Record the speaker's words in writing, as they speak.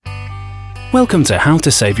Welcome to How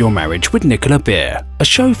to Save Your Marriage with Nicola Beer, a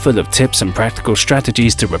show full of tips and practical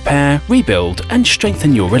strategies to repair, rebuild, and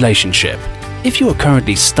strengthen your relationship. If you are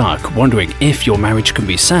currently stuck wondering if your marriage can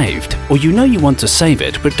be saved, or you know you want to save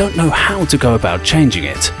it but don't know how to go about changing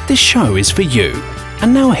it, this show is for you.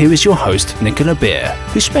 And now here is your host, Nicola Beer,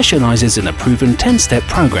 who specializes in a proven 10-step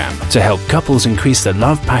program to help couples increase the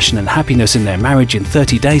love, passion, and happiness in their marriage in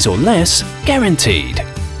 30 days or less, guaranteed.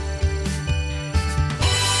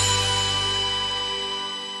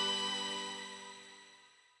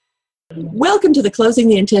 Welcome to the Closing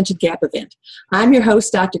the Intention Gap event. I'm your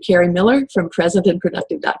host, Dr. Carrie Miller from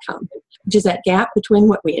presentandproductive.com, which is that gap between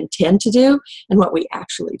what we intend to do and what we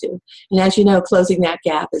actually do. And as you know, closing that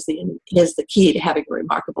gap is the key to having a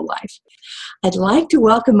remarkable life. I'd like to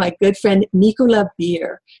welcome my good friend, Nicola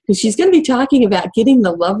Beer, who she's going to be talking about getting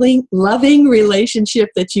the loving relationship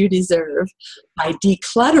that you deserve by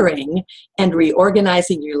decluttering and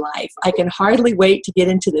reorganizing your life. I can hardly wait to get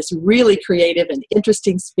into this really creative and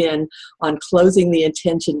interesting spin on closing the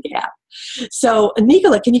intention gap. So,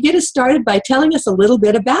 Nicola, can you get us started by telling us a little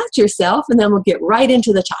bit about yourself, and then we'll get right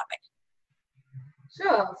into the topic.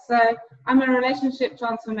 Sure. So, I'm a relationship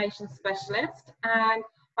transformation specialist, and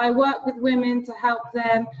I work with women to help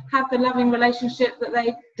them have the loving relationship that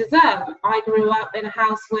they deserve. I grew up in a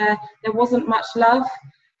house where there wasn't much love,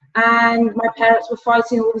 and my parents were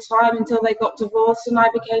fighting all the time until they got divorced, and I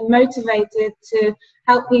became motivated to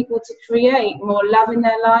help people to create more love in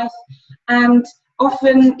their life. And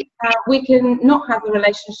often we can not have the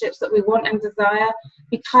relationships that we want and desire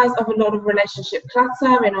because of a lot of relationship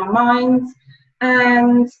clutter in our minds,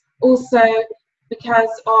 and also because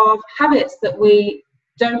of habits that we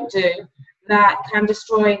don't do that can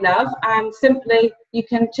destroy love. And simply you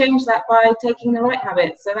can change that by taking the right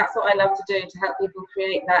habits. So that's what I love to do, to help people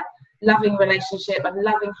create that loving relationship and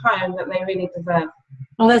loving home that they really deserve.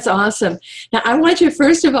 Oh, that's awesome. Now, I want you,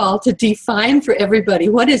 first of all, to define for everybody,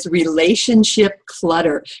 what is relationship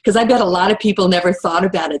clutter? Because I bet a lot of people never thought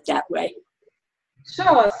about it that way.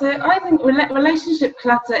 Sure. So I think relationship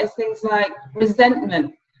clutter is things like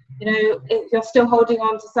resentment. You know, if you're still holding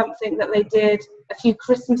on to something that they did a few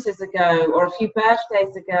Christmases ago or a few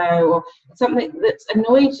birthdays ago, or something that's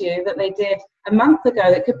annoyed you that they did a month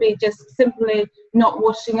ago, that could be just simply not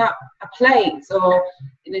washing up a plate, or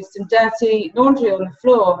some dirty laundry on the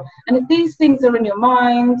floor. And if these things are in your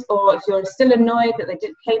mind, or if you're still annoyed that they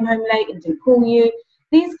came home late and didn't call you,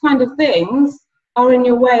 these kind of things are in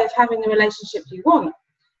your way of having the relationship you want.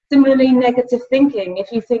 Similarly, negative thinking.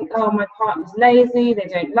 If you think, oh, my partner's lazy, they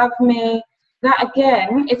don't love me, that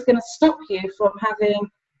again is going to stop you from having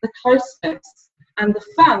the closeness and the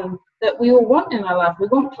fun that we all want in our life. We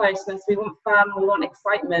want closeness, we want fun, we want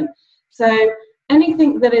excitement. So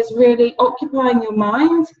anything that is really occupying your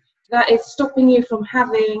mind, that is stopping you from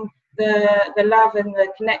having the love and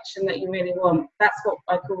the connection that you really want. That's what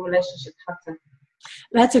I call relationship clutter.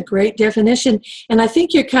 That's a great definition. And I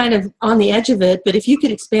think you're kind of on the edge of it, but if you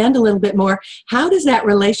could expand a little bit more, how does that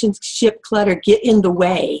relationship clutter get in the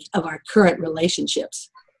way of our current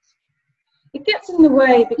relationships? It gets in the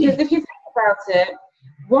way because if you think about it,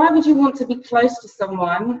 why would you want to be close to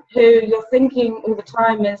someone who you're thinking all the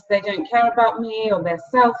time is they don't care about me, or they're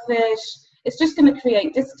selfish? It's just going to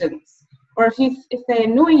create distance. Or if they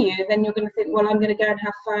annoy you, then you're going to think, well, I'm going to go and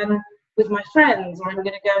have fun with my friends, or I'm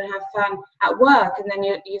going to go and have fun at work, and then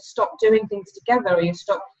you stop doing things together, or you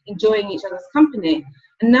stop enjoying each other's company.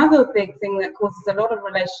 Another big thing that causes a lot of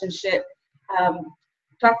relationship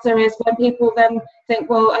clutter is when people then think,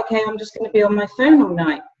 well, okay, I'm just going to be on my phone all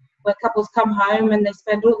night. Where couples come home and they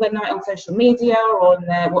spend all their night on social media, or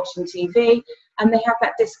they're watching TV, and they have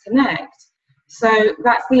that disconnect. So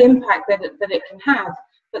that's the impact that it can have.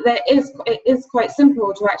 But it is quite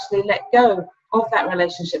simple to actually let go of that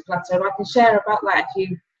relationship clutter, and I can share about that if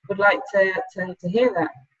you would like to hear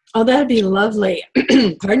that. Oh, that'd be lovely.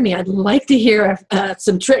 Pardon me, I'd like to hear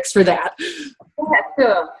some tricks for that. Yeah,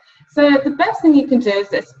 sure. So the best thing you can do is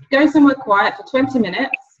just go somewhere quiet for 20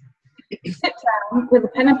 minutes, sit down with a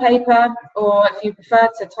pen and paper, or if you prefer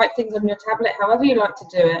to type things on your tablet, however you like to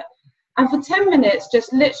do it, and for 10 minutes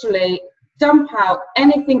just literally dump out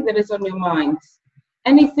anything that is on your mind.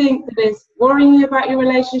 Anything that is worrying you about your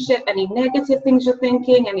relationship, any negative things you're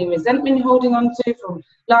thinking, any resentment you're holding on to from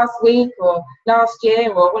last week or last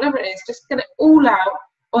year or whatever it is, just get it all out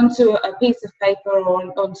onto a piece of paper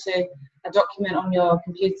or onto a document on your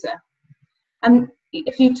computer. And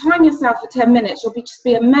if you time yourself for 10 minutes, you'll just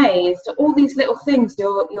be amazed at all these little things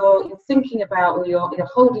you're thinking about, or you're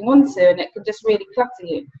holding on to, and it can just really clutter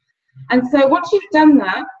you. And so once you've done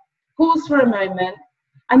that, pause for a moment,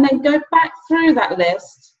 and then go back through that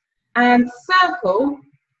list and circle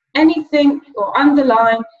anything, or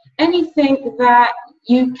underline anything that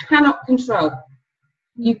you cannot control,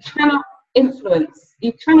 you cannot influence,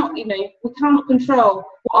 you cannot, we cannot control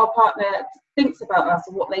what our partner thinks about us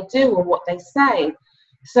or what they do or what they say.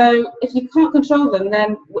 So if you can't control them,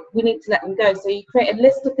 then we need to let them go. So you create a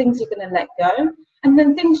list of things you're going to let go, and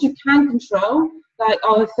then things you can control, like,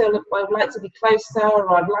 oh, I feel I would like to be closer,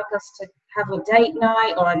 or I'd like us to have a date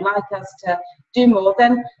night, or I'd like us to do more,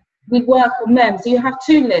 then we work on them. So you have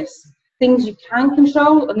two lists, things you can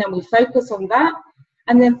control, and then we focus on that,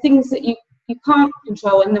 and then things that you can't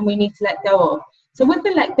control, and then we need to let go of. So with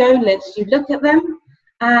the let go list, you look at them,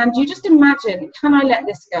 and you just imagine, can I let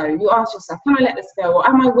this go? You ask yourself, can I let this go? Or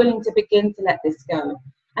am I willing to begin to let this go?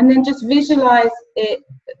 And then just visualize it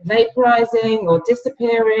vaporizing or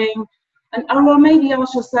disappearing. Or maybe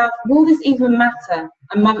ask yourself, will this even matter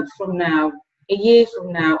a month from now, a year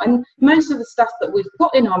from now? And most of the stuff that we've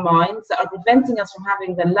got in our minds that are preventing us from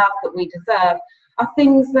having the love that we deserve are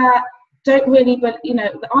things that don't really, that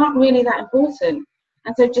aren't really that important.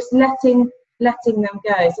 And so just letting them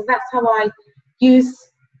go. So that's how I use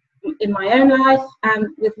in my own life and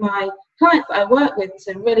with my clients that I work with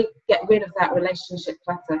to really get rid of that relationship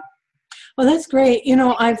clutter. Well, that's great.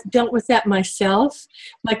 I've dealt with that myself.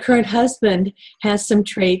 My current husband has some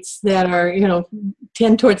traits that are,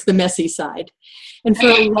 tend towards the messy side. And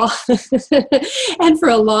for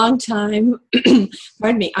a long time,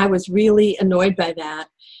 pardon me, I was really annoyed by that.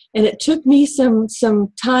 And it took me some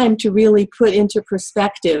time to really put into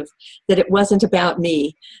perspective that it wasn't about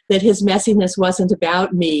me, that his messiness wasn't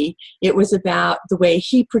about me. It was about the way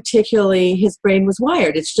his brain was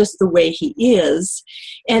wired. It's just the way he is.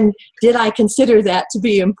 And did I consider that to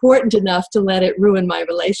be important enough to let it ruin my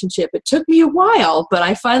relationship? It took me a while, but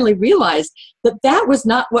I finally realized that was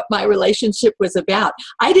not what my relationship was about.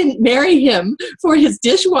 I didn't marry him for his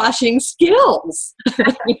dishwashing skills.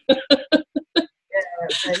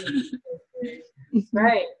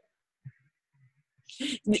 Right.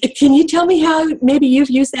 Can you tell me how maybe you've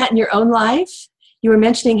used that in your own life? You were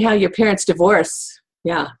mentioning how your parents divorced.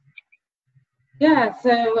 Yeah. Yeah.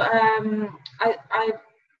 So I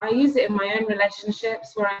use it in my own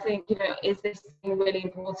relationships where I think, is this thing really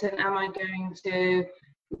important? Am I going to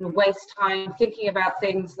waste time thinking about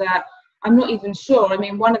things that I'm not even sure? I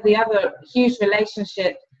mean, one of the other huge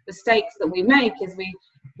relationship mistakes that we make is we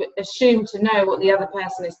assume to know what the other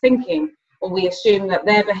person is thinking, or we assume that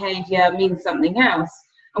their behavior means something else,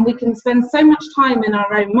 and we can spend so much time in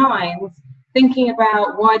our own minds thinking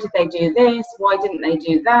about why did they do this, why didn't they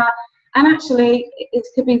do that, and actually it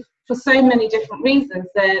could be for so many different reasons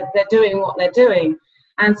they're doing what they're doing.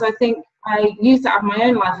 And so I think I use that in my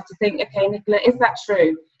own life to think, okay, Nicola, is that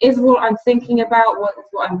true? Is what I'm thinking about,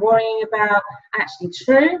 what I'm worrying about actually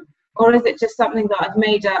true, or is it just something that I've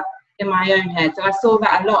made up in my own head? So I saw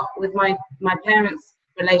that a lot with my parents'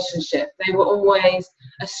 relationship. They were always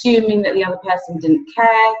assuming that the other person didn't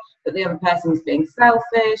care, that the other person was being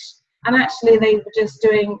selfish, and actually they were just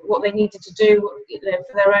doing what they needed to do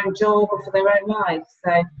for their own job or for their own lives.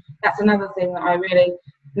 So that's another thing that I really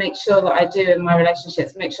make sure that I do in my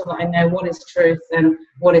relationships, make sure that I know what is truth and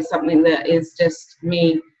what is something that is just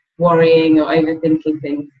me worrying or overthinking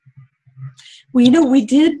things. Well, we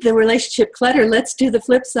did the relationship clutter. Let's do the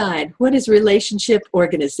flip side. What is relationship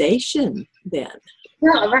organization then?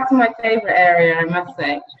 Yeah, that's my favorite area, I must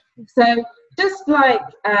say. So just like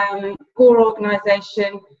poor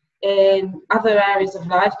organization in other areas of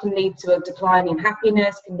life can lead to a decline in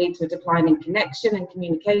happiness, can lead to a decline in connection and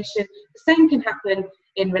communication, the same can happen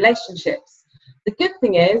in relationships. The good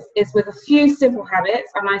thing is with a few simple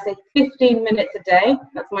habits, and I say 15 minutes a day,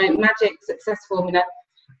 that's my magic success formula.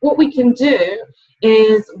 What we can do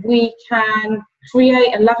is we can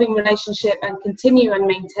create a loving relationship and continue and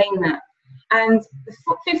maintain that. And the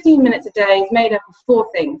 15 minutes a day is made up of 4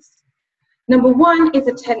 things. Number 1 is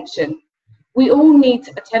attention. We all need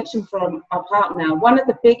attention from our partner. One of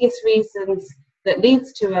the biggest reasons that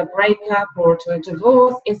leads to a breakup or to a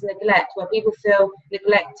divorce is neglect, where people feel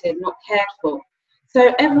neglected, not cared for.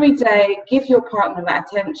 So every day, give your partner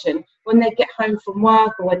that attention. When they get home from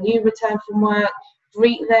work or when you return from work,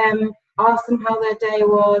 greet them, ask them how their day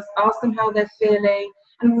was, ask them how they're feeling,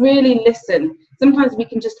 and really listen. Sometimes we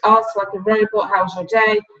can just ask like a robot, how was your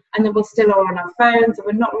day? And then we're still all on our phones and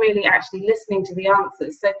we're not really actually listening to the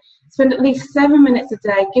answers. So spend at least 7 minutes a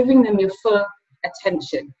day giving them your full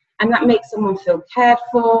attention. And that makes someone feel cared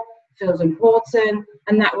for, feels important,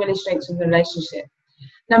 and that really strengthens the relationship.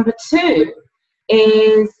 Number 2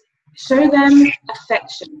 is show them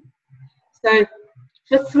affection. So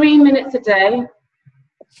for 3 minutes a day,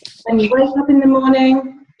 when you wake up in the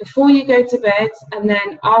morning, before you go to bed, and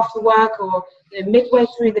then after work or You know, midway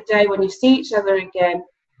through the day when you see each other again,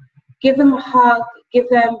 give them a hug, give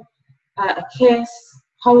them a kiss,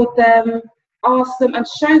 hold them, ask them, and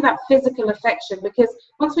show that physical affection, because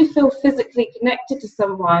once we feel physically connected to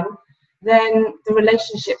someone, then the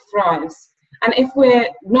relationship thrives. And if we're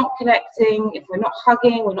not connecting, if we're not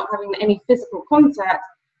hugging, we're not having any physical contact,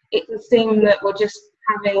 it can seem that we're just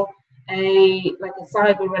having a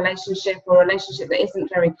cyber relationship, or a relationship that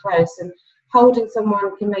isn't very close. And holding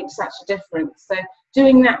someone can make such a difference. So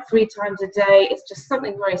doing that 3 times a day is just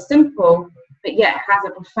something very simple, but yet has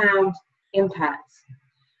a profound impact.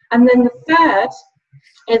 And then the third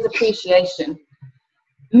is appreciation.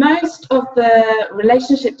 Most of the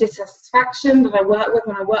relationship dissatisfaction that I work with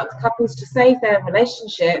when I work with couples to save their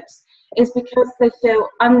relationships is because they feel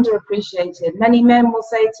underappreciated. Many men will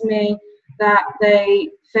say to me that they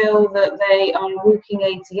feel that they are a walking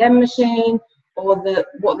ATM machine, or that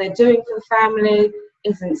what they're doing for the family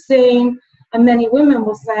isn't seen. And many women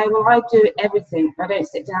will say, well, I do everything. I don't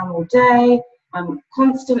sit down all day. I'm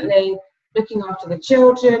constantly looking after the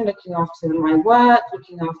children, looking after my work,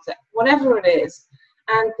 looking after whatever it is.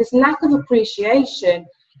 And this lack of appreciation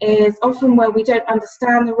is often where we don't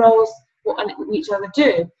understand the roles what each other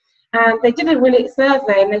do. And they did a really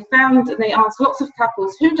survey, and they found, and they asked lots of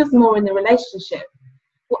couples, who does more in the relationship?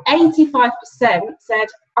 Well, 85% said,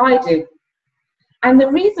 I do. And the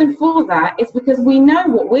reason for that is because we know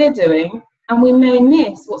what we're doing, and we may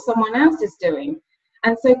miss what someone else is doing.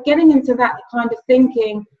 And so getting into that kind of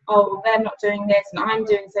thinking, oh, well, they're not doing this and I'm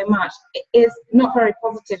doing so much, is not very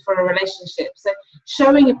positive for a relationship. So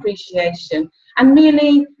showing appreciation, and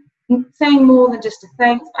merely saying more than just a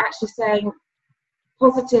thanks, but actually saying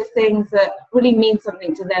positive things that really mean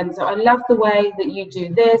something to them. So I love the way that you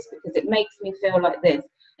do this because it makes me feel like this.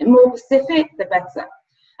 And more specific, the better.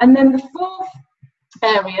 And then the fourth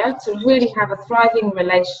area to really have a thriving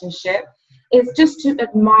relationship is just to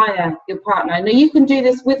admire your partner. Now, you can do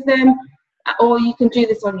this with them, or you can do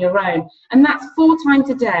this on your own. And that's 4 times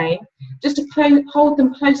a day, just to hold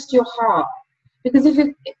them close to your heart. Because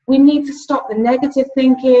we need to stop the negative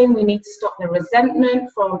thinking, we need to stop the resentment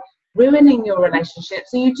from ruining your relationship.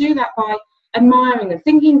 So you do that by admiring them,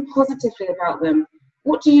 thinking positively about them.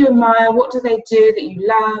 What do you admire? What do they do that you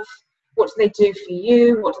love? What do they do for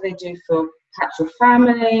you? What do they do for perhaps your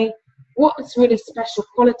family? What's really special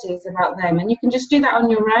qualities about them? And you can just do that on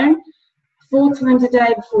your own 4 times a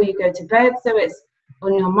day before you go to bed. So it's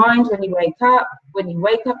on your mind when you wake up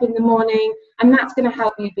in the morning, and that's going to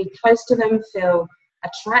help you be close to them, feel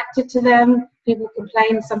attracted to them. People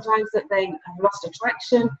complain sometimes that they have lost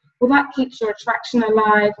attraction. Well, that keeps your attraction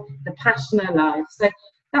alive, the passion alive. So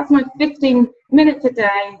that's my 15 minutes a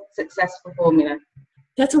day successful formula.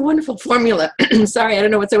 That's a wonderful formula. Sorry, I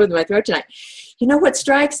don't know what's over with my throat tonight. You know what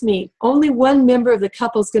strikes me? Only one member of the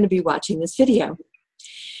couple is going to be watching this video.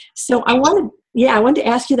 So I wanted to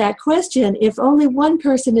ask you that question. If only one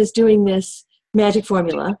person is doing this magic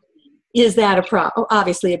formula, is that a problem?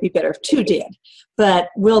 Obviously, it'd be better if 2 did. But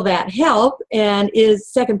will that help? And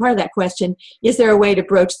second part of that question, is there a way to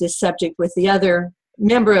broach this subject with the other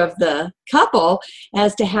member of the couple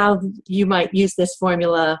as to how you might use this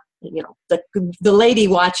formula? You know, the lady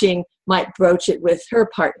watching might broach it with her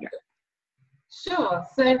partner. Sure.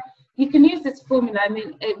 So you can use this formula. I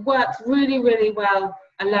mean, it works really, really well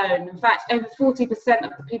alone. In fact, over 40%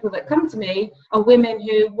 of the people that come to me are women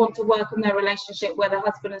who want to work on their relationship, where the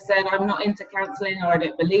husband has said, I'm not into counselling, or I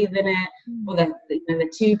don't believe in it, or they're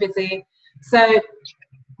too busy. So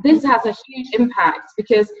this has a huge impact,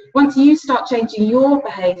 because once you start changing your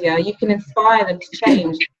behaviour, you can inspire them to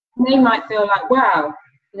change. And they might feel like, wow,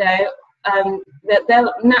 that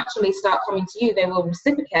they'll naturally start coming to you. They will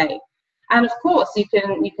reciprocate. And of course, you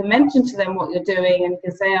can mention to them what you're doing, and you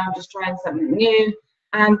can say, I'm just trying something new.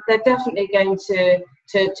 And they're definitely going to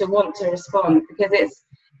want to respond, because it's,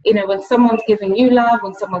 you know, when someone's giving you love,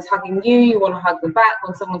 when someone's hugging you, you want to hug them back.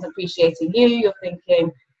 When someone's appreciating you, you're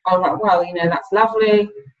thinking, oh, right, well, you know, that's lovely.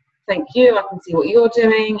 Thank you. I can see what you're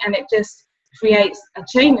doing. And it just creates a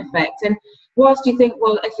chain effect. And whilst you think,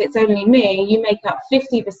 well, if it's only me, you make up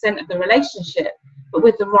 50% of the relationship. But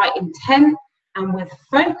with the right intent and with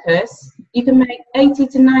focus, you can make 80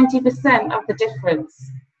 to 90% of the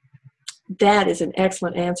difference. That is an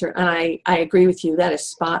excellent answer. And I agree with you. That is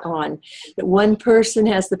spot on. That one person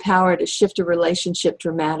has the power to shift a relationship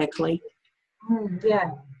dramatically.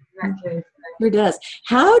 Yeah, exactly. Sure does.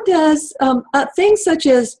 How does things such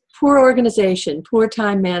as poor organization, poor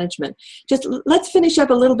time management, just let's finish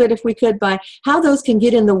up a little bit, if we could, by how those can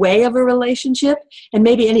get in the way of a relationship, and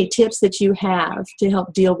maybe any tips that you have to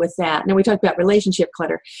help deal with that. Now, we talked about relationship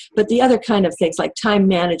clutter, but the other kind of things like time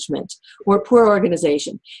management or poor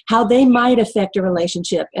organization, how they might affect a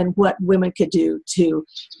relationship and what women could do to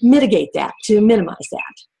mitigate that, to minimize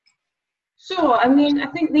that. Sure. I mean, I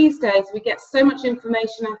think these days we get so much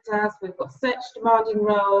information at us. We've got such demanding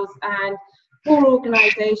roles, and poor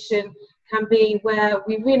organisation can be where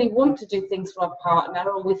we really want to do things for our partner,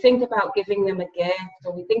 or we think about giving them a gift,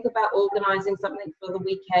 or we think about organising something for the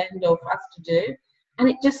weekend or for us to do, and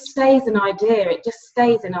it just stays an idea. It just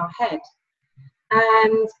stays in our head.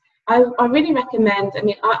 And I really recommend, I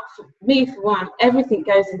mean, for me, for one, everything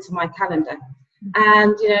goes into my calendar.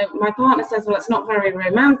 And, you know, my partner says, well, it's not very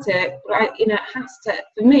romantic, but it has to,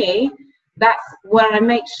 for me, that's where I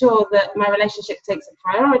make sure that my relationship takes a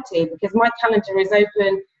priority, because my calendar is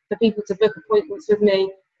open for people to book appointments with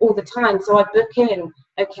me all the time. So I book in,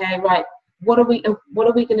 okay, right, what are we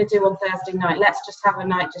going to do on Thursday night? Let's just have a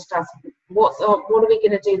night just us. What are we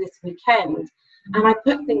going to do this weekend? And I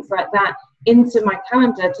put things like that into my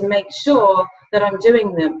calendar to make sure that I'm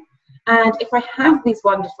doing them. And if I have these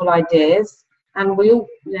wonderful ideas, and we all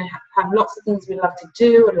have lots of things we love to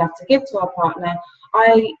do and love to give to our partner,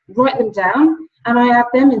 I write them down and I add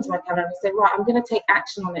them into my calendar and say, right, I'm going to take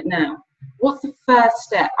action on it now. What's the first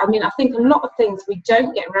step? I mean, I think a lot of things we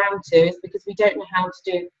don't get around to is because we don't know how to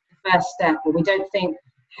do the first step, or we don't think,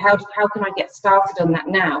 how can I get started on that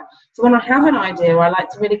now? So when I have an idea, I like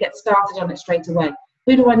to really get started on it straight away.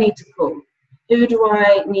 Who do I need to call? Who do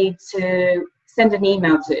I need to send an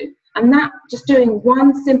email to? And that, just doing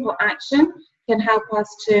one simple action, can help us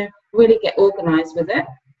to really get organized with it.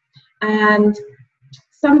 And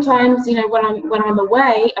sometimes, when I'm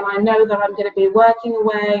away and I know that I'm going to be working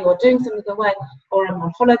away or doing something away, or I'm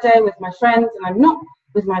on holiday with my friends and I'm not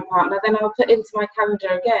with my partner, then I'll put into my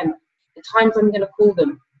calendar again the times I'm going to call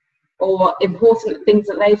them, or important things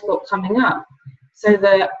that they've got coming up, so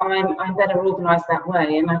that I'm better organized that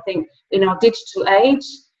way. And I think in our digital age,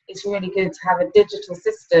 it's really good to have a digital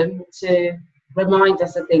system to remind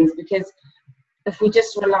us of things, because if we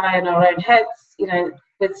just rely on our own heads,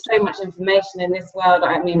 with so much information in this world,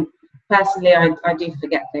 I mean, personally, I do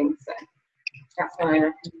forget things. So that's why I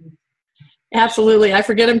recommend. Absolutely. I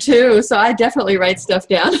forget them too. So I definitely write stuff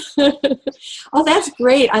down. Oh, that's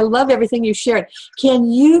great. I love everything you shared. Can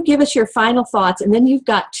you give us your final thoughts? And then you've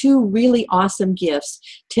got 2 really awesome gifts.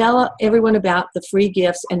 Tell everyone about the free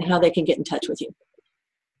gifts and how they can get in touch with you.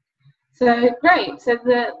 So great. So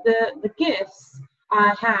the gifts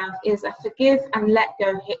I have is a forgive and let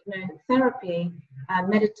go hypnotherapy,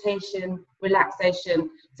 meditation, relaxation.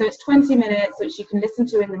 So it's 20 minutes, which you can listen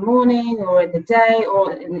to in the morning or in the day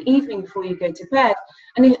or in the evening before you go to bed.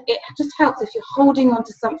 And it just helps if you're holding on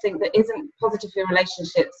to something that isn't positive for your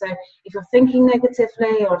relationship. So if you're thinking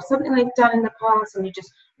negatively, or something they've done in the past and you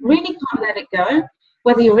just really can't let it go,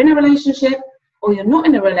 whether you're in a relationship or you're not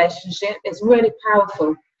in a relationship, it's really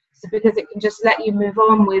powerful. So because it can just let you move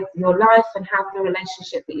on with your life and have the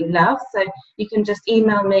relationship that you love. So you can just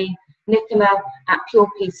email me,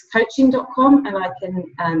 nicola@purepeacecoaching.com, and I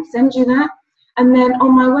can send you that. And then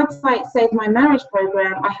on my website, Save My Marriage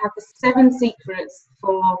program, I have the 7 secrets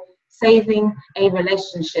for saving a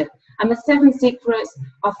relationship. And the 7 secrets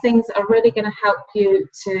are things that are really going to help you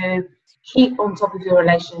to keep on top of your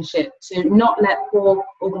relationship, to not let poor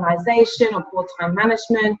organization or poor time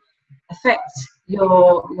management affect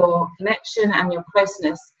your connection and your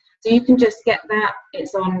closeness. So you can just get that.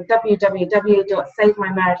 It's on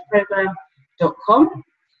www.savemymarriageprogram.com.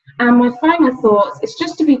 And my final thoughts is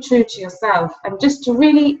just to be true to yourself and just to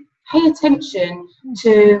really pay attention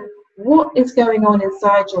to what is going on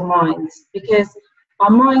inside your minds, because our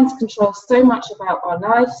minds control so much about our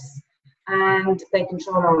lives, and they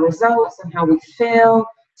control our results and how we feel.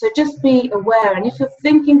 So just be aware. And if you're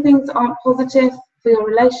thinking things aren't positive for your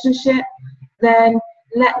relationship, then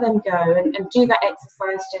let them go, and do that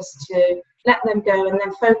exercise just to let them go, and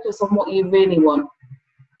then focus on what you really want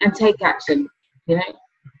and take action.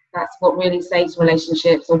 That's what really saves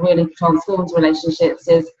relationships or really transforms relationships,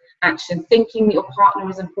 is action. Thinking that your partner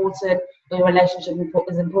is important or your relationship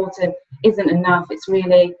is important isn't enough. It's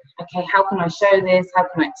really, okay, how can I show this? How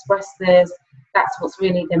can I express this? That's what's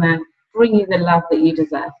really going to bring you the love that you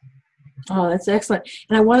deserve. Oh, that's excellent.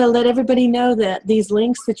 And I want to let everybody know that these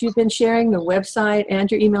links that you've been sharing, the website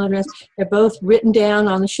and your email address, they're both written down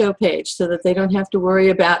on the show page so that they don't have to worry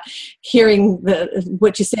about hearing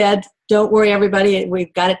what you said. Don't worry, everybody.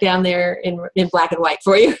 We've got it down there in black and white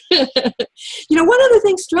for you. One other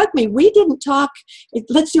thing struck me. We didn't talk,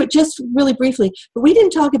 let's do it just really briefly, but we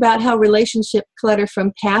didn't talk about how relationship clutter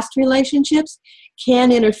from past relationships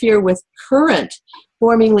can interfere with forming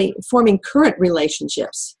current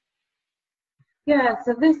relationships. Yeah,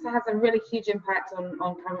 so this has a really huge impact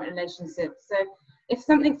on current relationships. So if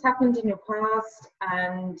something's happened in your past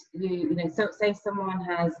and so say someone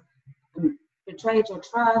has betrayed your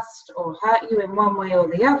trust or hurt you in one way or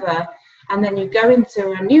the other, and then you go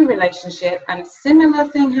into a new relationship and a similar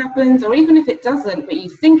thing happens, or even if it doesn't, but you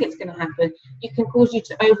think it's going to happen, it can cause you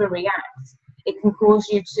to overreact. It can cause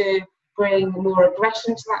you to bring more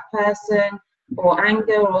aggression to that person, or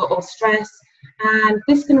anger, or stress. And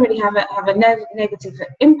this can really have a negative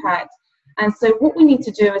impact. And so what we need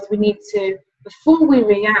to do is we need to, before we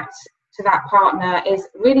react to that partner, is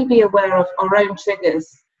really be aware of our own triggers.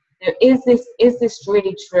 Is this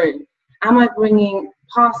really true? Am I bringing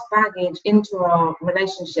past baggage into our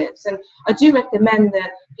relationships? And I do recommend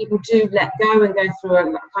that people do let go and go through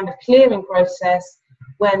a kind of clearing process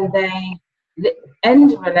when they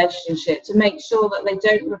end a relationship to make sure that they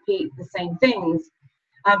don't repeat the same things.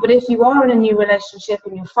 But if you are in a new relationship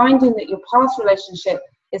and you're finding that your past relationship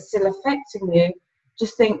is still affecting you,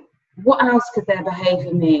 just think, what else could their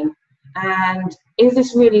behavior mean? And is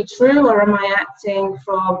this really true, or am I acting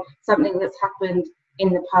from something that's happened in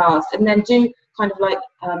the past? And then do kind of like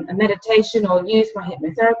a meditation, or use my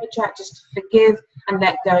hypnotherapy track just to forgive and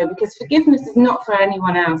let go, because forgiveness is not for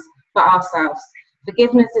anyone else but ourselves.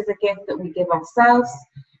 Forgiveness is a gift that we give ourselves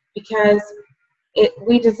because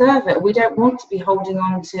we deserve it. We don't want to be holding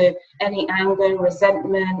on to any anger,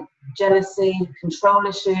 resentment, jealousy, control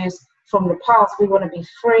issues from the past. We want to be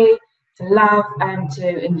free to love and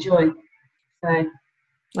to enjoy. So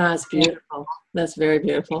that's beautiful. That's very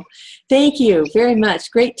beautiful. Thank you very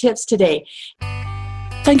much. Great tips today.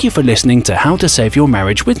 Thank you for listening to How to Save Your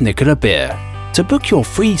Marriage with Nicola Beer. To book your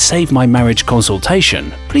free Save My Marriage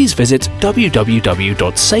consultation, please visit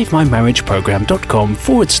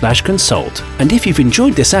www.saveMyMarriageprogram.com/consult. And if you've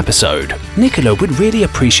enjoyed this episode, Nicola would really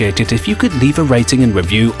appreciate it if you could leave a rating and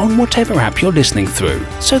review on whatever app you're listening through,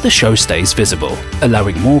 so the show stays visible,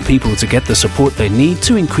 allowing more people to get the support they need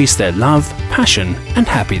to increase their love, passion, and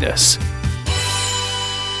happiness.